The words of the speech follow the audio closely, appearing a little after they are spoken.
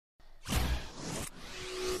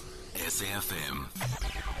SAFM.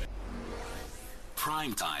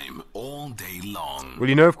 Prime time all day long. Well,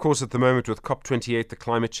 you know, of course, at the moment with COP28, the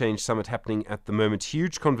climate change summit happening at the moment,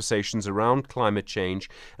 huge conversations around climate change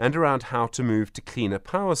and around how to move to cleaner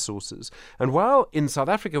power sources. And while in South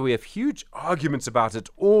Africa we have huge arguments about it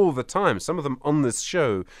all the time, some of them on this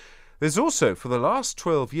show, there's also, for the last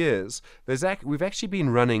 12 years, we've actually been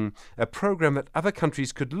running a program that other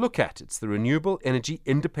countries could look at. It's the Renewable Energy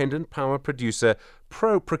Independent Power Producer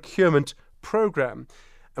Procurement Program.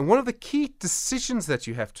 And one of the key decisions that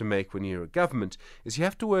you have to make when you're a government is you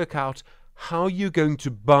have to work out how you're going to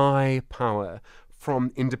buy power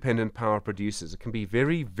from independent power producers. It can be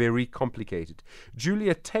very, very complicated.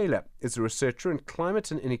 Julia Taylor is a researcher in climate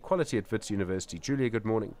and inequality at Wits University. Julia, good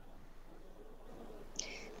morning.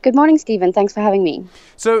 Good morning, Stephen. Thanks for having me.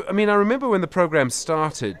 So, I remember when the program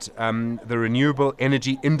started, the Renewable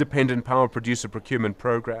Energy Independent Power Producer Procurement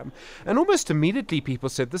Program, and almost immediately people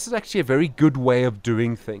said this is actually a very good way of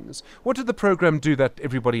doing things. What did the program do that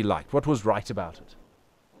everybody liked? What was right about it?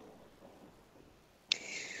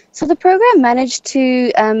 So the program managed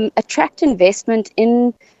to attract investment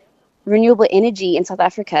in renewable energy in South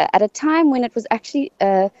Africa at a time when it was actually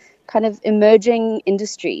a kind of emerging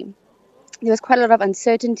industry. There was quite a lot of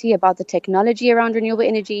uncertainty about the technology around renewable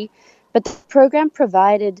energy, but the program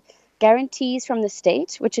provided guarantees from the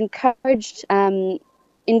state, which encouraged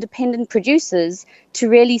independent producers to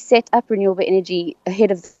really set up renewable energy ahead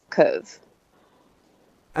of the curve.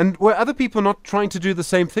 And were other people not trying to do the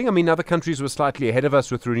same thing? Other countries were slightly ahead of us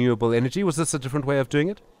with renewable energy. Was this a different way of doing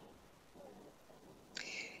it?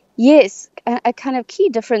 Yes, a kind of key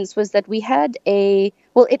difference was that we had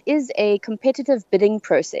it is a competitive bidding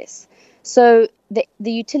process. So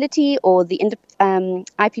the utility or the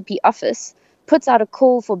IPP office puts out a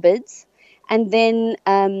call for bids, and then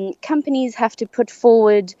companies have to put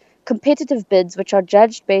forward competitive bids which are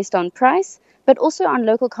judged based on price, but also on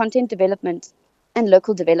local content development and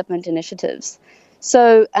local development initiatives.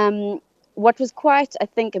 So what was quite, I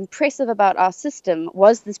think, impressive about our system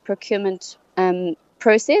was this procurement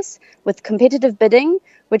process with competitive bidding,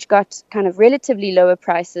 which got kind of relatively lower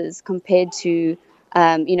prices compared to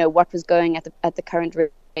what was going at the current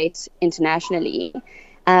rate internationally.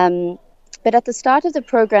 But at the start of the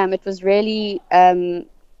program, it was really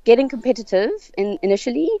getting competitive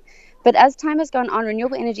initially. But as time has gone on,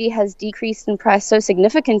 renewable energy has decreased in price so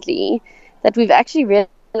significantly that we've actually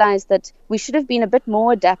realized that we should have been a bit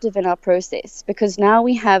more adaptive in our process, because now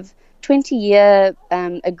we have 20-year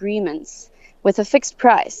agreements with a fixed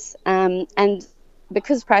price. And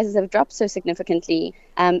because prices have dropped so significantly,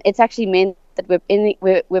 it's actually meant that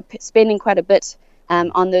we're spending quite a bit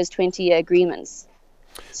on those 20-year agreements.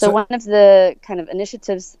 So one of the kind of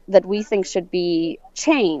initiatives that we think should be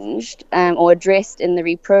changed or addressed in the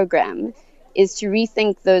reprogram is to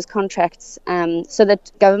rethink those contracts so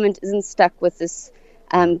that government isn't stuck with this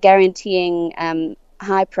guaranteeing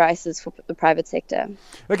high prices for the private sector.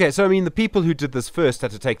 Okay, so the people who did this first had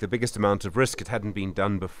to take the biggest amount of risk. It hadn't been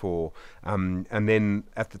done before. And then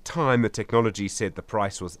at the time, the technology said the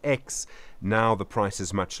price was X. Now the price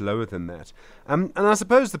is much lower than that. And I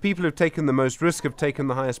suppose the people who've taken the most risk have taken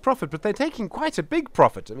the highest profit, but they're taking quite a big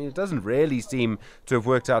profit. It doesn't really seem to have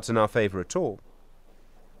worked out in our favor at all.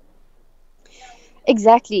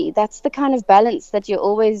 Exactly. That's the kind of balance that you're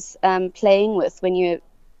always playing with when you're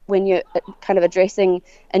kind of addressing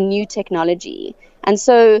a new technology. And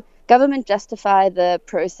so government justify the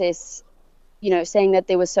process, saying that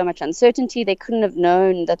there was so much uncertainty, they couldn't have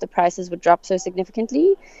known that the prices would drop so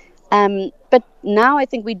significantly. But now I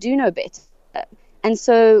think we do know better. And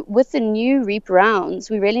so with the new REAP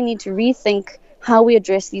rounds, we really need to rethink how we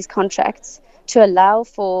address these contracts to allow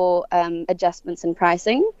for adjustments in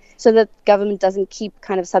pricing so that government doesn't keep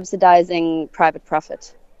kind of subsidizing private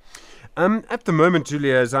profit. At the moment,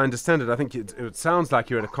 Julia, as I understand it, I think it sounds like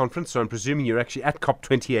you're at a conference, so I'm presuming you're actually at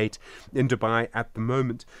COP28 in Dubai at the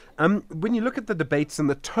moment. When you look at the debates and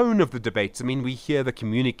the tone of the debates, we hear the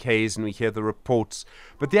communiques and we hear the reports,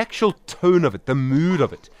 but the actual tone of it, the mood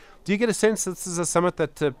of it, do you get a sense that this is a summit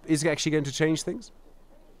that is actually going to change things?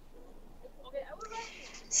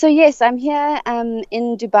 So yes, I'm here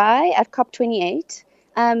in Dubai at COP28.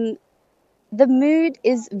 The mood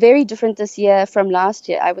is very different this year from last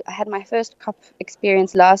year. I had my first COP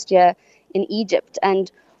experience last year in Egypt.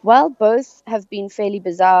 And while both have been fairly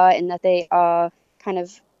bizarre in that they are kind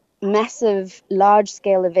of massive,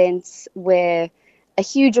 large-scale events where a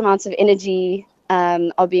huge amounts of energy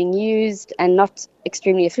are being used and not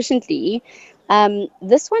extremely efficiently,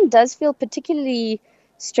 this one does feel particularly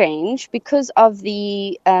strange because of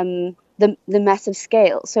the the massive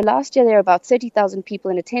scale. So last year there were about 30,000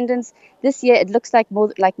 people in attendance. This year it looks like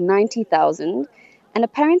more like 90,000. And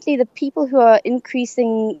apparently the people who are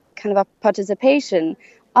increasing kind of our participation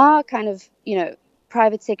are kind of,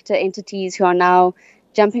 private sector entities who are now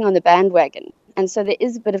jumping on the bandwagon. And so there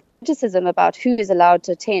is a bit of criticism about who is allowed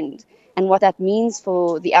to attend and what that means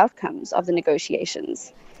for the outcomes of the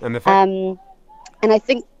negotiations. And the fact, and I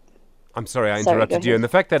think I'm sorry, I Sorry, interrupted go you. ahead. And the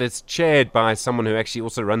fact that it's chaired by someone who actually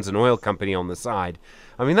also runs an oil company on the side,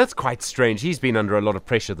 I mean, that's quite strange. He's been under a lot of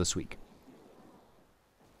pressure this week.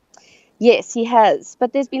 Yes, he has.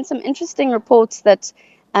 But there's been some interesting reports that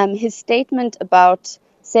his statement about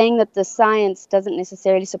saying that the science doesn't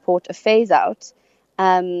necessarily support a phase out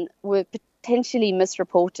were potentially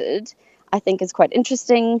misreported, I think is quite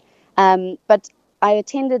interesting. But I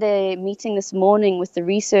attended a meeting this morning with the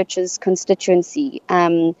researchers' constituency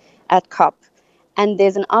at COP, and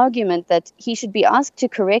there's an argument that he should be asked to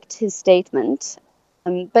correct his statement,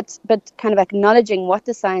 but kind of acknowledging what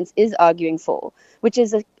the science is arguing for, which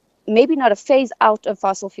is maybe not a phase out of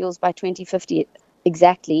fossil fuels by 2050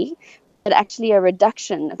 exactly, but actually a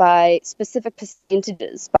reduction by specific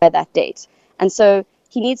percentages by that date. And so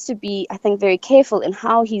he needs to be, I think, very careful in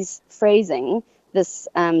how he's phrasing this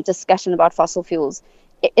discussion about fossil fuels.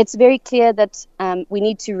 It's very clear that we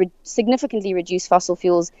need to significantly reduce fossil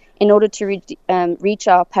fuels in order to reach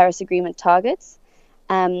our Paris Agreement targets.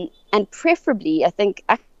 And preferably, I think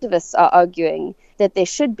activists are arguing that there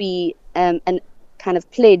should be an kind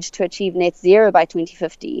of pledge to achieve net zero by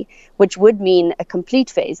 2050, which would mean a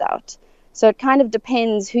complete phase out. So it kind of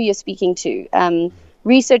depends who you're speaking to.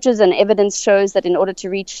 Researchers and evidence shows that in order to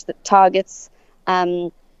reach the targets,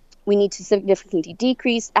 we need to significantly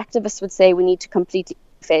decrease. Activists would say we need to completely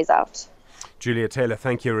phase out. Julia Taylor,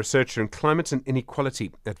 thank you, a researcher in climate and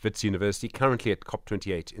inequality at Wits University, currently at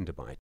COP28 in Dubai.